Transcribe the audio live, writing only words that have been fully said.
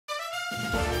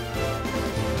Hello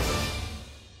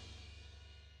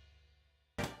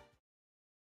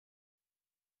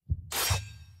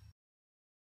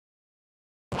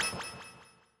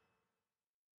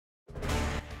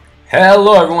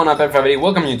everyone, I'm Family.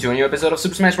 Welcome you to a new episode of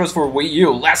Super Smash Bros. For Wii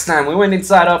U. Last time we went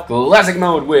inside of Classic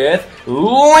Mode with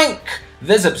Link.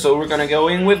 This episode we're gonna go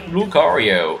in with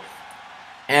Lucario.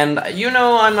 And you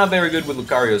know I'm not very good with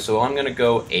Lucario, so I'm gonna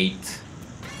go 8.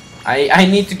 I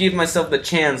need to give myself the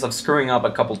chance of screwing up a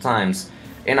couple times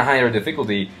in a higher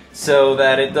difficulty so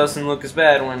that it doesn't look as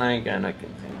bad when I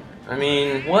continue. I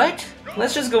mean, what?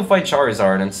 Let's just go fight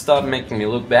Charizard and stop making me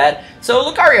look bad. So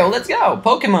Lucario, let's go!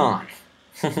 Pokemon!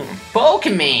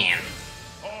 Pokemon!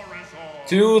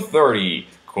 230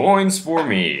 coins for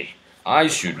me. I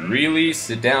should really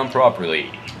sit down properly.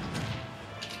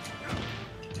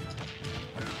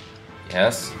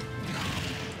 Yes.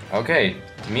 Okay,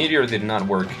 Meteor did not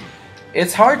work.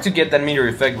 It's hard to get that Meteor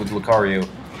effect with Lucario.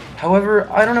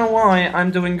 However, I don't know why I'm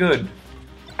doing good.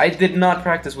 I did not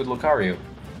practice with Lucario.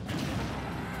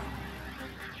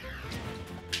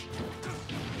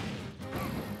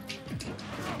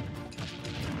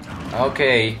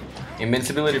 Okay,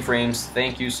 invincibility frames,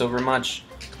 thank you so very much.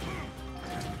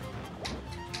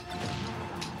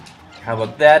 How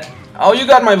about that? Oh, you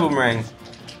got my boomerang!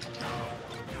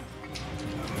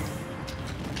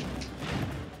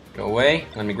 Go away,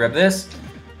 let me grab this.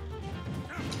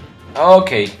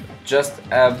 Okay, just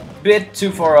a bit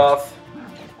too far off.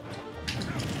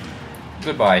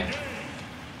 Goodbye.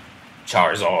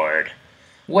 Charizard.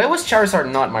 Why was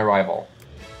Charizard not my rival?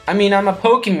 I mean, I'm a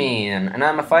Pokemon, and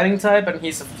I'm a fighting type, and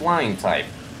he's a flying type.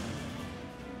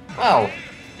 Well,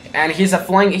 and he's a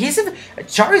flying...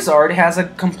 Charizard has a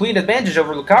complete advantage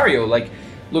over Lucario. Like,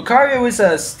 Lucario is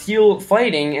a steel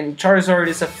fighting, and Charizard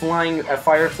is a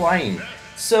fire flying.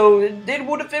 So, it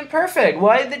would have been perfect.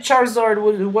 Why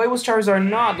was Charizard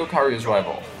not Lucario's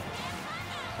rival?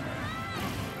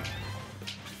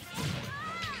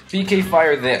 PK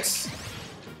fire this.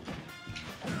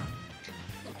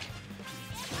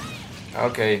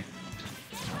 Okay.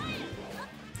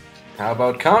 How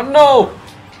about count? No!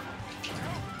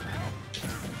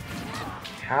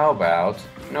 How about...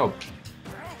 Nope.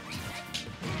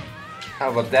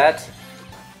 How about that?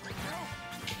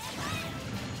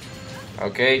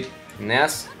 Okay,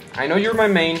 Ness. I know you're my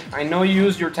main. I know you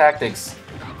use your tactics.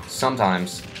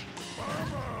 Sometimes.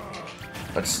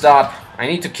 But stop. I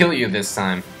need to kill you this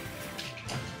time.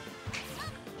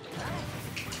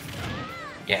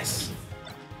 Yes.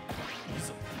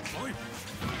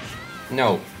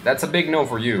 No, that's a big no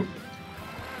for you.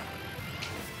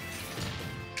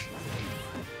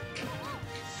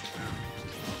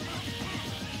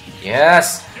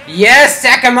 Yes! Yes,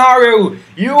 Takamaru!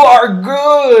 You are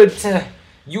good!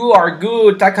 You are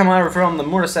good, Takamaru from the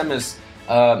Murasame's,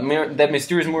 the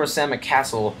mysterious Murasame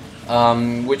Castle,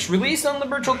 which released on the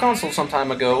Virtual Console some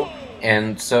time ago,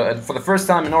 and so for the first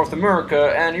time in North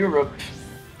America and Europe.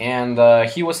 And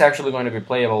he was actually going to be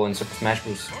playable in Super Smash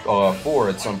Bros. 4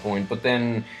 at some point, but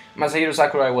then Masahiro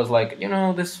Sakurai was like, you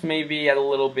know, this may be a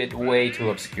little bit way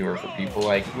too obscure for people.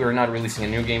 Like, we're not releasing a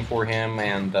new game for him,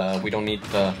 and we don't need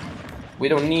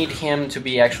him to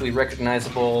be actually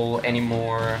recognizable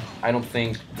anymore. I don't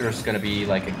think there's gonna be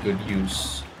like a good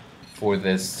use for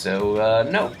this, so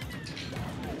no.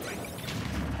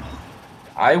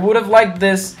 I would have liked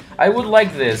this. I would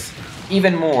like this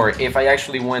even more if I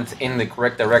actually went in the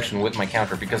correct direction with my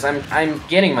counter, because I'm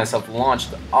getting myself launched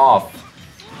off.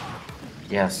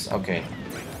 Yes, okay.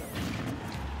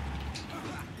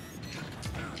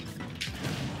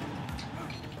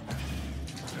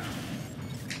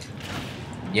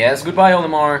 Yes, goodbye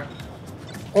Olimar.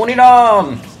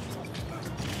 Oniram!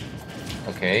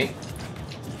 Okay.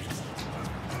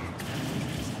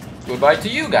 Goodbye to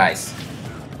you guys.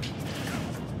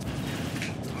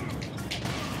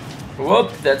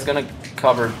 Whoop, that's gonna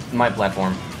cover my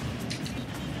platform.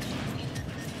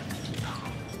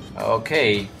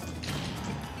 Okay.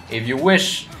 If you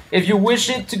wish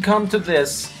it to come to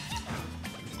this,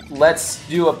 let's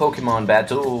do a Pokemon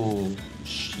battle.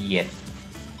 Shit.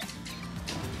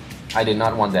 I did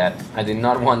not want that. I did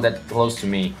not want that close to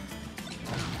me.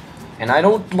 And I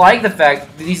don't like the fact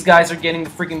that these guys are getting the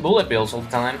freaking bullet bills all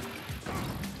the time.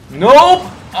 Nope!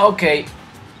 Okay.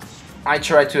 I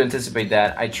tried to anticipate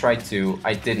that. I tried to.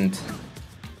 I didn't.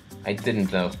 I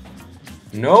didn't though.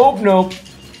 Nope, nope.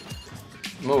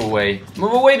 Move away.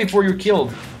 Move away before you're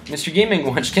killed. Mr. Gaming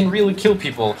Watch can really kill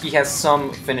people. He has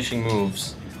some finishing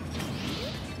moves.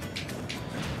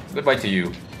 Goodbye to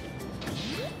you.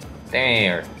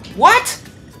 There. What?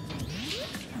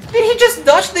 Did he just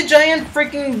dodge the giant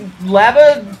freaking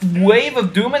lava wave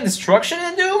of doom and destruction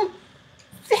in Doom?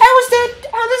 how is that?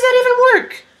 How does that even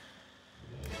work?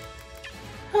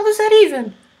 How does that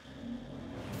even?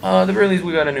 At the very least,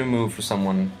 we got a new move for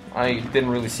someone. I didn't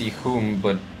really see whom,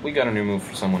 but we got a new move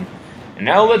for someone. And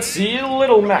now let's see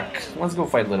Little Mac. Let's go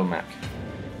fight Little Mac.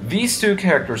 These two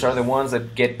characters are the ones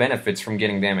that get benefits from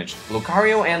getting damaged.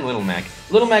 Lucario and Little Mac.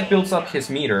 Little Mac builds up his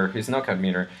meter, his knockout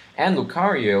meter, and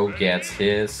Lucario gets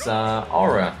his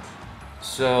aura.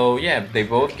 So yeah, they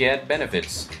both get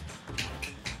benefits.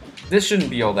 This shouldn't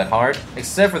be all that hard,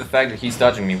 except for the fact that he's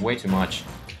dodging me way too much.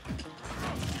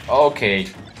 Okay.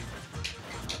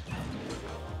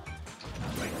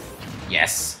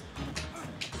 Yes.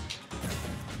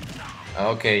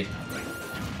 Okay.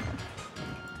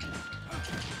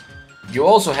 You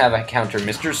also have a counter,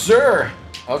 Mr. Sir!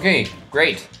 Okay,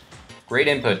 great. Great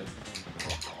input.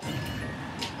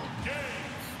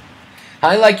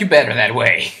 I like you better that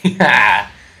way.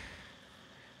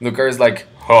 Lucario's like,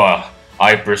 huh,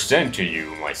 I present to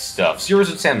you my stuff. Zero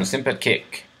to Samus, Impact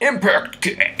Kick. Impact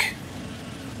Kick!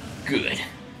 Good.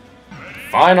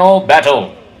 Final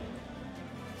battle!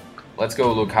 Let's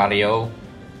go, Lucario.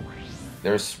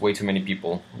 There's way too many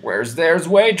people. There's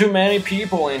way too many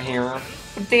people in here.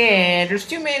 Dad, there's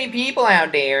too many people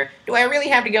out there. Do I really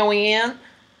have to go in?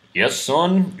 Yes,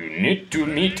 son. You need to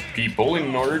meet people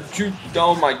in order to...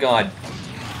 Oh my god.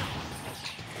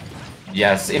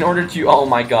 Yes, in order to... Oh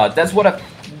my god. That's what a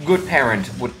good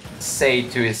parent would say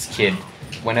to his kid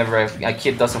whenever a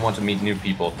kid doesn't want to meet new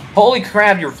people. Holy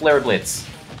crap, you're Flare Blitz.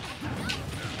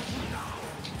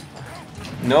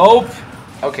 Nope.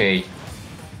 Okay.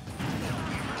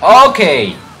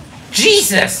 Okay.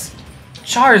 Jesus!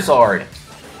 Charizard!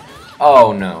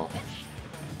 Oh no.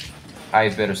 I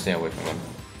better stay away from them.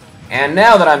 And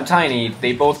now that I'm tiny,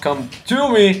 they both come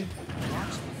to me!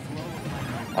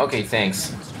 Okay,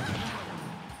 thanks.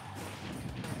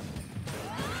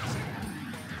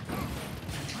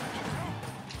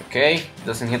 Okay,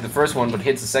 doesn't hit the first one, but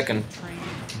hits the second.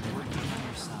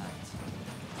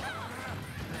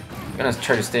 I'm gonna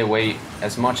try to stay away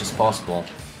as much as possible.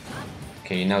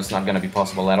 Okay, now it's not gonna be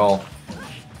possible at all.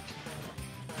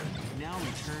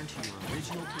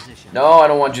 No, I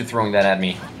don't want you throwing that at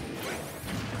me.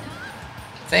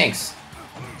 Thanks.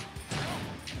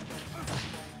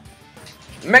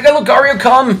 Mega Lucario,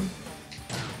 come!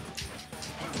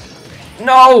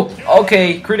 No!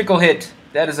 Okay, critical hit.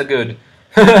 That is a good.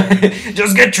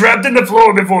 Just get trapped in the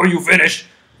floor before you finish.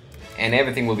 And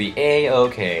everything will be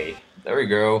A-okay. There we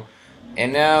go.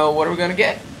 And now, what are we gonna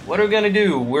get? What are we gonna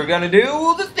do? We're gonna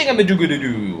do the thing I'm gonna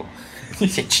do.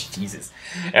 Jesus.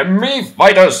 And me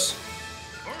fight us!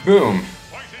 Boom.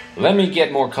 Let me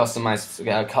get more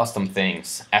customized, custom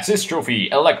things. Assist trophy,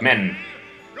 elect men.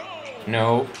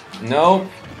 No. Nope.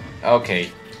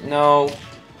 Okay. No.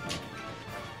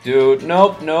 Dude,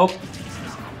 nope, nope.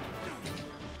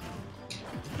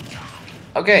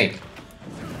 Okay.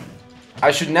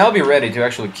 I should now be ready to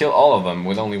actually kill all of them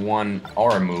with only one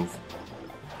aura move.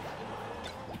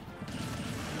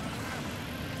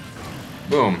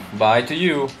 Boom. Bye to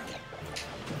you.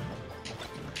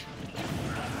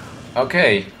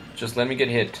 Okay. Just let me get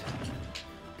hit.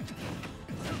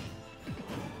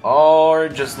 Or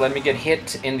just let me get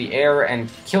hit in the air and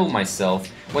kill myself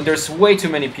when there's way too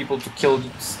many people to kill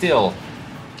still.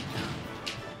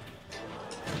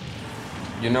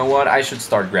 You know what? I should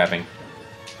start grabbing.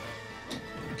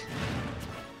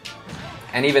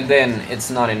 And even then,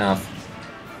 it's not enough.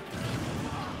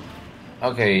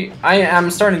 Okay,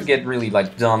 I'm starting to get really,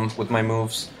 like, dumb with my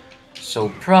moves. So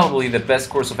probably the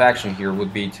best course of action here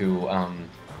would be to,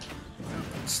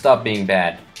 stop being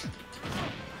bad.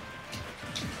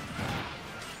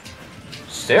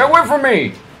 Stay away from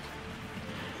me!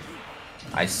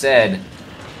 I said,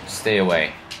 stay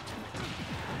away.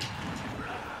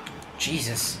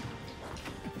 Jesus.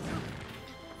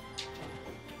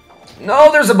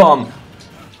 No, there's a bomb!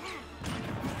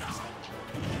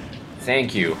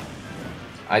 Thank you.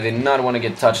 I did not want to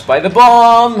get touched by the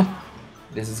bomb!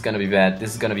 This is gonna be bad.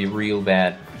 This is gonna be real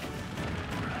bad.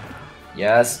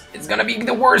 Yes, it's gonna be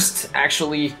the worst,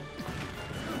 actually.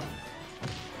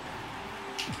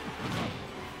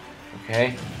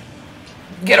 Okay.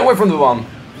 Get away from the bomb!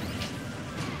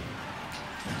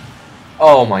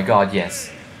 Oh my god, yes.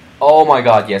 Oh my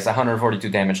god, yes, 142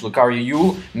 damage. Lucario,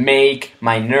 you make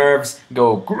my nerves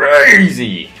go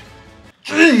crazy!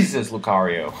 Jesus,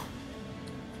 Lucario.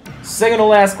 Second to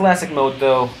last classic mode,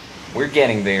 though. We're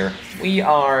getting there. We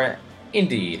are,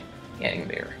 indeed, getting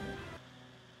there.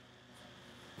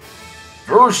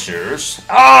 Versus...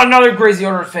 Oh, another crazy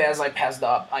order phase. I passed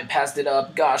up. I passed it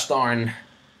up. Gosh darn.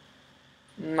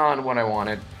 Not what I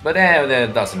wanted. But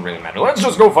that doesn't really matter. Let's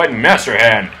just go fight Master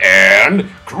Hand and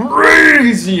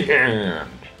Crazy crazy hand.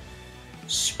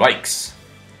 Spikes.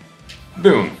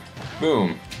 Boom.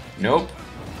 Boom. Nope.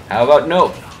 How about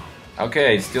nope?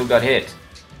 Okay, still got hit.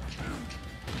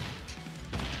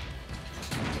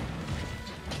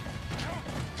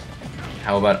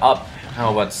 How about up?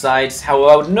 How about sides? How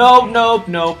about nope, nope,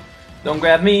 nope. Don't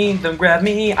grab me, don't grab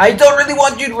me. I don't really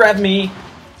want you to grab me.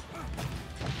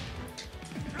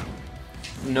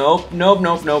 Nope, nope,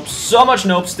 nope, nope. So much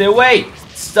nope. Stay away.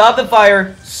 Stop the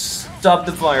fire. Stop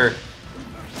the fire.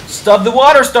 Stop the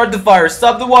water, start the fire.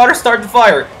 Stop the water, start the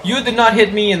fire. You did not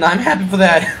hit me, and I'm happy for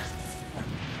that.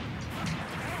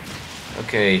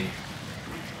 Okay.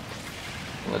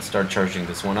 Let's start charging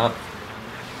this one up.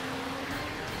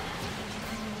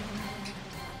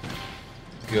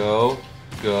 Go.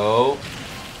 Go.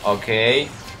 Okay.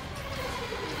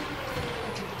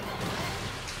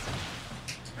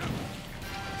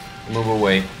 Move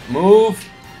away. Move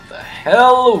the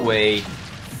hell away.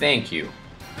 Thank you.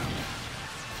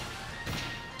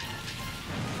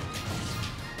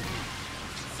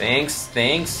 Thanks,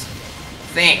 thanks,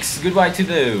 thanks. Goodbye to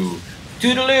the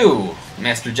toodaloo,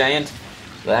 Master Giant.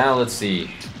 Now let's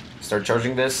see. Start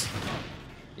charging this.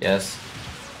 Yes.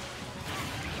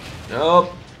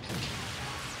 Nope.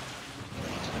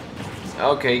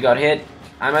 Okay, got hit.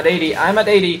 I'm at 80. I'm at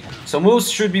 80. So moves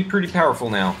should be pretty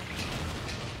powerful now.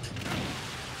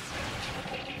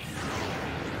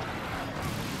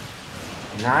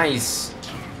 Nice.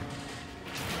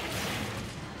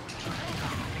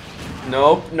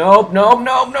 Nope, nope, nope,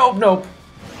 nope, nope, nope.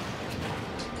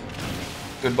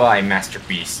 Goodbye, Master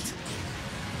Beast.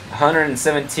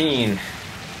 117.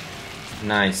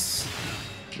 Nice.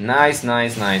 Nice,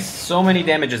 nice, nice. So many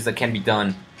damages that can be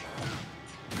done.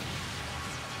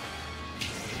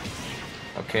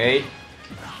 Okay.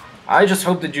 I just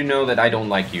hope that you know that I don't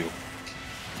like you.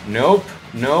 Nope,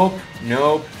 nope,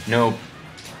 nope, nope.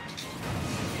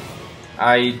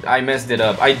 I messed it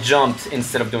up. I jumped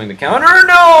instead of doing the counter.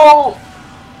 No!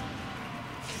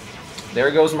 There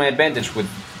goes my advantage with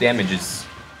damages.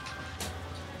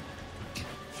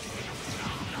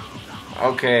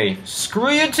 Okay,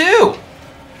 screw you too!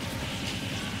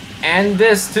 And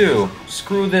this too.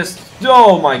 Screw this.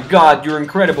 Oh my god, your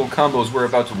incredible combos were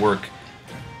about to work.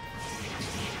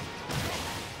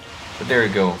 But there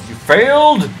you go. You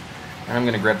failed! And I'm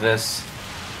gonna grab this.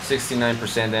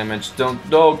 69% damage. Don't.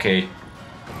 Okay.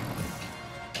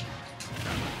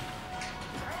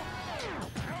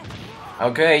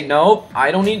 Okay, nope.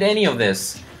 I don't need any of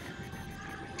this.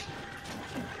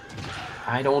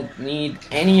 I don't need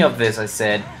any of this, I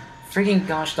said. Freaking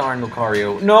gosh darn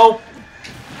Lucario. Nope!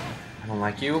 I don't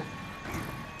like you.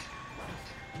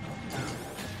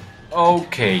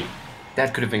 Okay.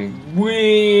 That could have been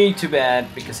way too bad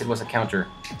because it was a counter.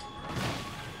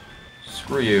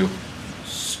 Screw you.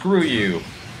 Screw you.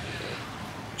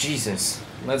 Jesus.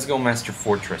 Let's go Master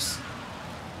Fortress.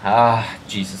 Ah,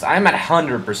 Jesus. I'm at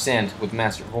 100% with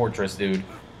Master Fortress, dude.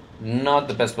 Not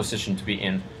the best position to be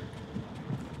in.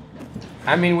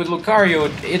 I mean, with Lucario,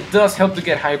 it does help to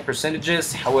get higher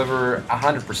percentages. However,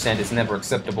 100% is never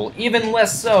acceptable. Even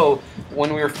less so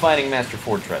when we are fighting Master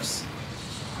Fortress.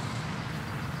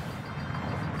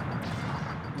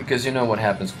 Because you know what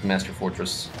happens with Master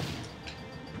Fortress.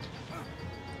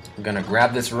 I'm gonna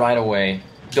grab this right away.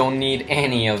 Don't need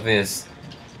any of this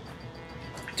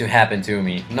to happen to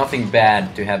me. Nothing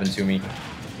bad to happen to me.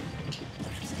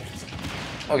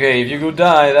 Okay, if you go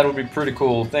die, that would be pretty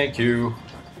cool. Thank you.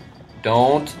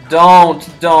 Don't.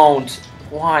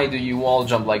 Why do you wall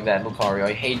jump like that, Lucario?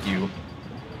 I hate you.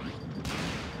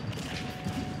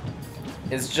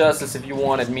 It's just as if you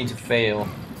wanted me to fail.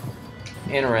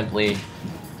 Inherently.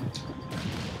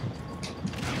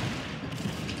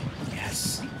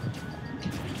 Yes.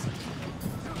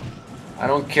 I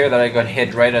don't care that I got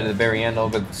hit right at the very end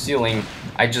of the ceiling.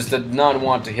 I just did not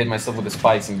want to hit myself with the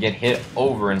spikes and get hit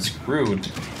over and screwed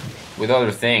with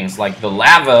other things, like the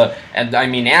lava, and I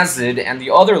mean acid, and the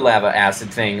other lava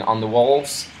acid thing on the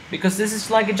walls, because this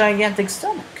is like a gigantic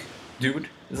stomach, dude.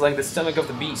 It's like the stomach of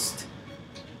the beast.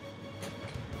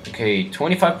 Okay,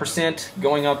 25%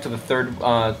 going up to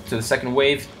the second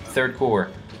wave, third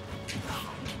core.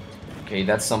 Okay,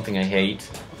 that's something I hate.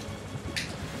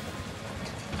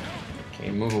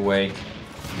 Okay, move away.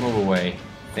 Move away.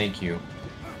 Thank you.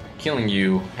 Killing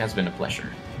you has been a pleasure.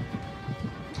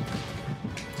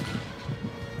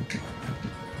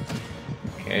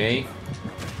 Okay.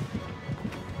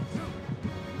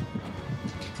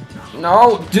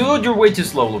 No, dude, you're way too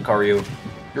slow, Lucario.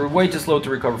 You're way too slow to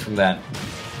recover from that.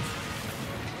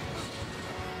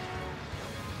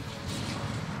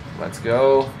 Let's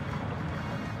go.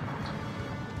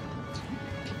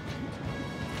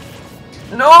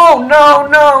 No, no,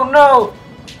 no, no!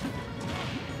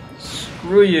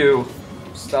 Screw you,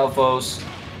 Stalfos.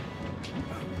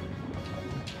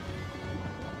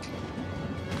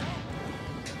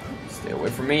 Stay away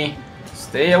from me.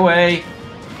 Stay away.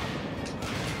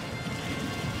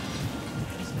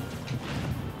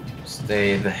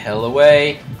 Stay the hell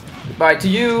away. Goodbye to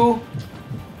you.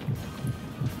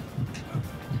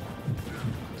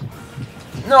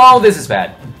 No, this is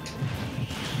bad.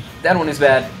 That one is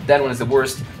bad. That one is the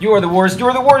worst. You are the worst. You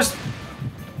are the worst.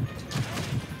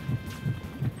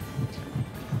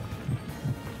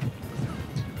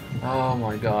 Oh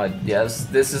my god. Yes,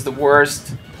 this is the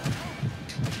worst.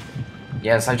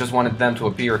 Yes, I just wanted them to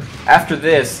appear. After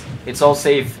this, it's all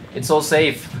safe. It's all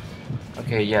safe.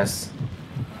 Okay, yes.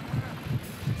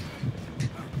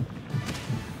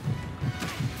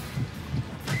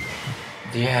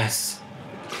 Yes.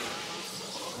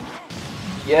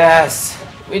 Yes!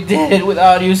 We did it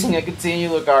without using a continue,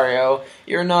 Lucario.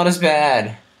 You're not as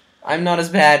bad. I'm not as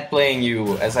bad playing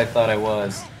you as I thought I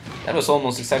was. That was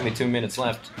almost exactly 2 minutes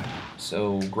left.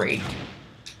 So, great.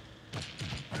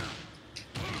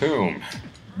 Boom.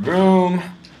 Boom.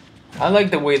 I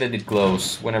like the way that it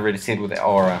glows whenever it's hit with the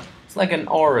aura. It's like an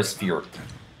aura sphere.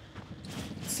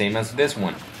 Same as this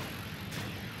one.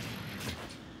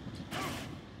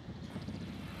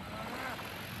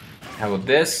 How about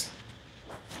this?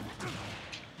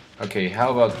 Okay, how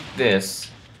about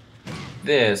this?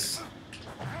 This.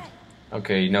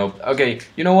 Okay, nope. Okay,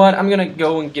 you know what? I'm gonna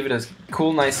go and give it a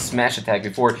cool, nice smash attack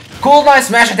before... Cool, nice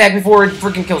smash attack before it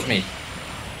freaking kills me!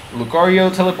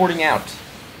 Lucario teleporting out.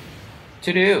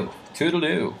 To-do.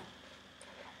 Toodle-doo.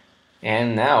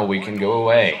 And now we can go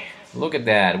away. Look at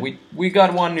that. We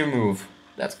got one new move.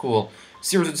 That's cool.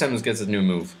 Zero Suit Samus gets a new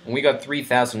move. And we got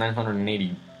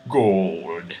 3,980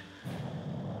 gold.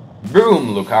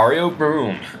 Boom, Lucario,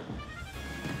 boom.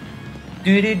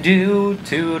 Do-do-do,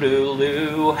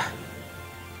 toodle-doo.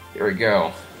 Here we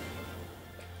go.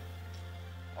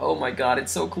 Oh my god,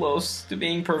 it's so close to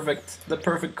being perfect. The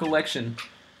perfect collection.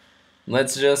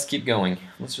 Let's just keep going.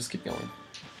 Let's just keep going.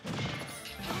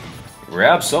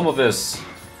 Grab some of this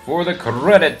for the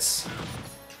credits.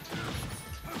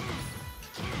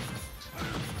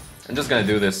 I'm just gonna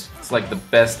do this. It's like the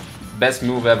best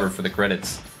move ever for the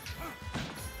credits.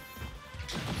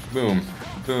 Boom,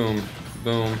 boom,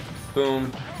 boom,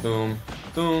 boom, boom,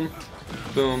 boom,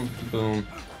 boom, boom,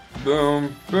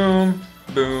 boom, boom,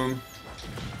 boom.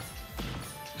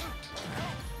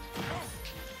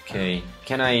 Okay,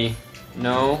 can I...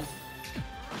 No?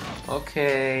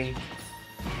 Okay.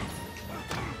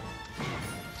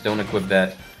 Don't equip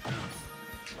that.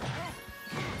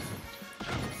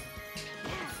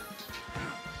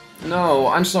 No,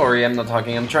 I'm sorry, I'm not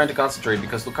talking. I'm trying to concentrate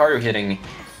because Lucario hitting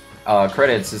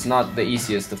credits is not the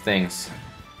easiest of things.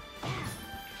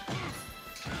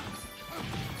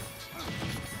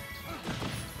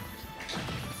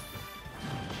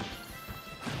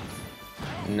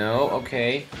 No,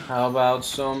 okay. How about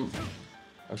some...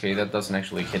 Okay, that doesn't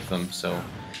actually hit them, so...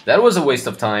 That was a waste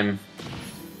of time.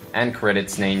 And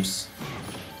credits names.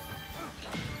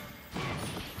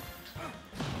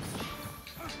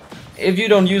 If you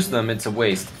don't use them, it's a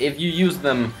waste. If you use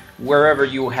them wherever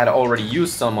you had already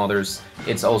used some others,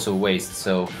 it's also a waste,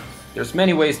 so... There's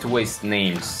many ways to waste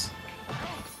names.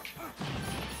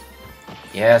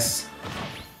 Yes.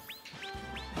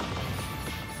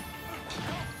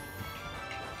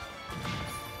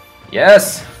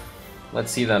 Yes!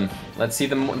 Let's see them. Let's see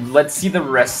them. Let's see the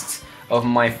rest of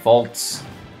my faults.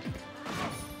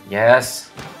 Yes.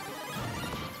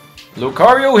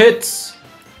 Lucario hits!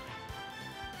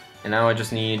 And now I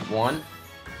just need 1,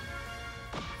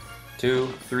 2,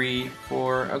 3,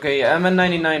 4. Okay, I'm at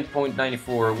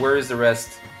 99.94. Where is the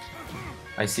rest?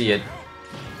 I see it.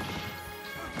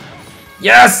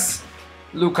 Yes!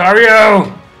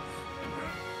 Lucario!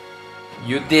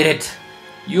 You did it!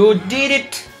 You did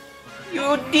it!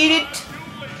 You did it!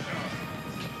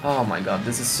 Oh my god,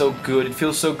 this is so good. It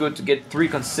feels so good to get 3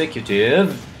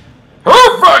 consecutive.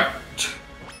 Perfect!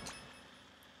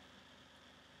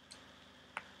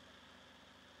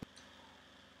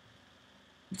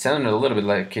 It sounded a little bit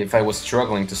like if I was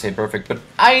struggling to say perfect, but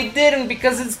I didn't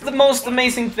because it's the most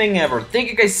amazing thing ever. Thank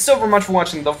you guys so very much for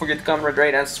watching. Don't forget to comment,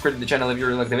 rate, and subscribe to the channel if you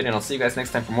really like the video, and I'll see you guys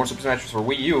next time for more Super Smash Bros. For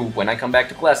Wii U when I come back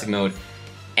to Classic Mode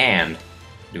and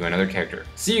do another character.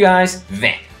 See you guys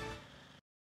then!